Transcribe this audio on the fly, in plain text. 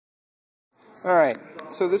Alright,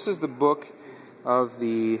 so this is the book of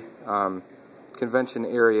the convention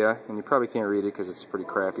area, and you probably can't read it because it's pretty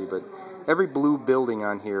crappy, but every blue building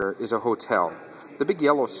on here is a hotel. The big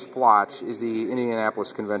yellow splotch is the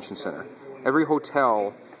Indianapolis Convention Center. Every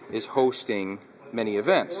hotel is hosting many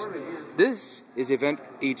events. This is Event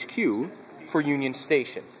HQ for Union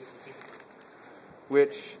Station,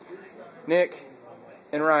 which Nick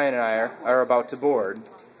and Ryan and I are about to board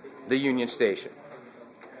the Union Station.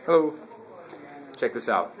 Oh, check this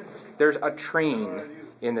out. There's a train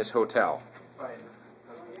in this hotel.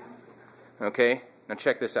 Okay, now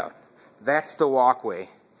check this out. That's the walkway.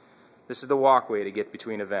 This is the walkway to get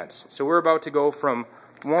between events. So we're about to go from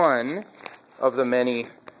one of the many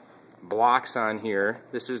blocks on here.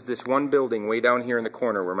 This is this one building way down here in the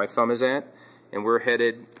corner where my thumb is at, and we're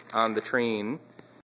headed on the train